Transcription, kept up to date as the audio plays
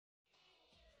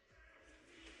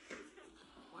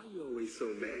you always so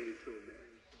mad?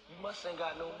 You must ain't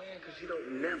got no man because you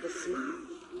don't never smile.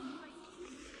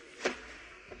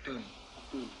 Dude.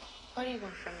 What do you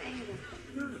want from me?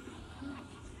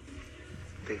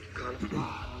 Think you kind of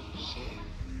fly. Shit.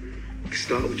 You can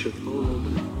start with your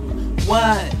phone.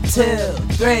 1, 2,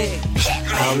 3.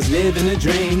 I was living a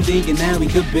dream, thinking that we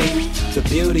could be the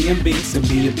beauty and beast and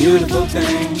be a beautiful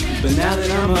thing. But now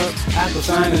that I'm up, I can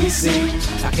finally see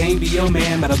I can't be your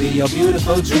man, but I'll be your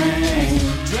beautiful dream.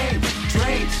 Dream.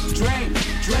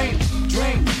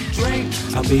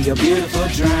 I'll be your beautiful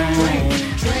dream.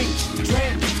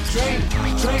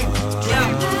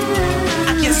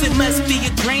 I guess it must be a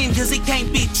dream, cause it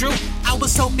can't be true. I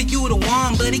was hoping you the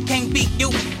one, but it can't be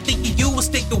you. Thinking you would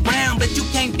stick around, but you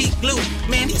can't be glue.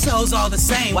 Man, these hoes all the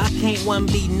same, why can't one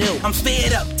be new? I'm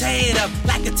fed up, teared up,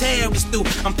 like a terrorist do.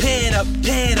 I'm paired up,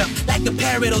 like a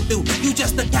parrot will do. You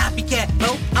just a copycat,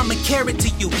 no, I'm a carrot to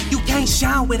you. You can't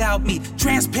shine without me,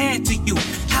 transparent to you.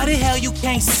 How the hell you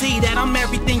can't see that I'm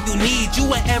everything you need?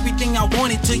 You are everything I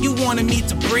wanted till you wanted me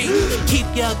to breathe.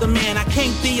 Keep your other man, I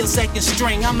can't be your second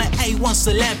string. I'm an A1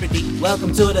 celebrity.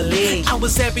 Welcome to the league. I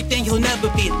was everything you'll never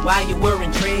be. Why you were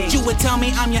intrigued? You would tell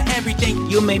me I'm your everything.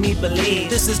 You made me believe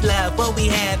This is love, what we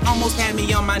had almost had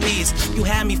me on my knees. You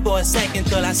had me for a second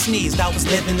till I sneezed. I was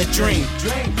living the dream.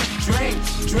 Dream.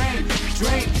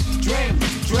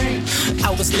 I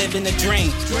was living the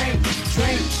dream.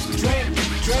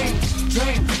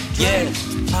 Yeah,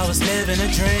 I was living a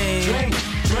dream.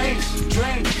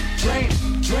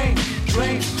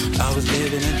 I was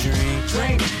living a dream.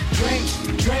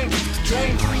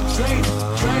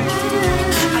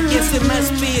 I guess it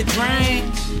must be a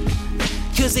dream,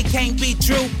 cause it can't be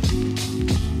true.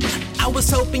 I was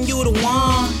hoping you the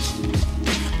one,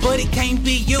 but it can't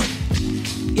be you.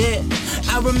 Yeah,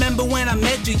 I remember when I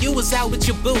met you, you was out with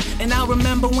your boo. And I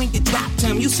remember when you dropped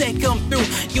him, you said come through.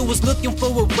 You was looking for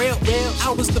a real,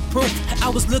 I was the proof. I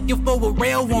was looking for a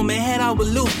real woman, had I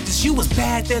aloof. Cause you was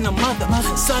bad than a mother,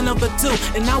 son of a two.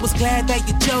 And I was glad that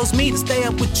you chose me to stay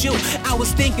up with you. I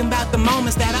was thinking about the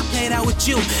moments that I played out with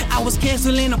you. I was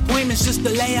canceling appointments just to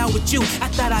lay out with you. I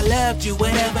thought I loved you,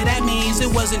 whatever that means,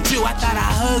 it wasn't true. I thought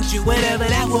I hugged you, whatever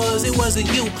that was, it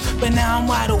wasn't you. But now I'm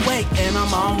wide awake and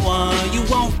I'm on one. You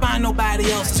won't find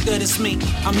nobody else as good as me.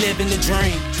 I'm living the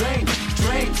dream.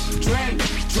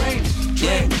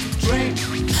 Yeah.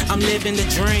 I'm living the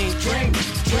dream.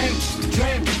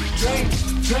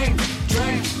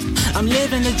 I'm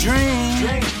living the dream.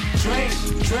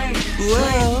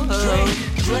 Whoa.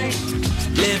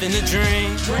 Living the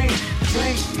dream.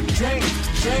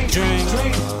 Dream.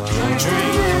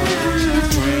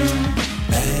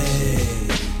 Hey.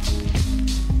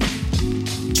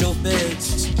 Truth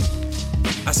is,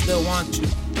 I still want you.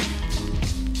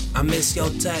 I miss your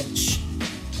touch.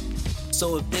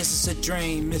 So if this is a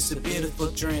dream, it's a beautiful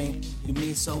dream. You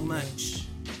mean so much.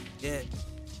 Yeah,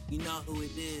 you know who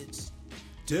it is.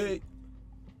 Take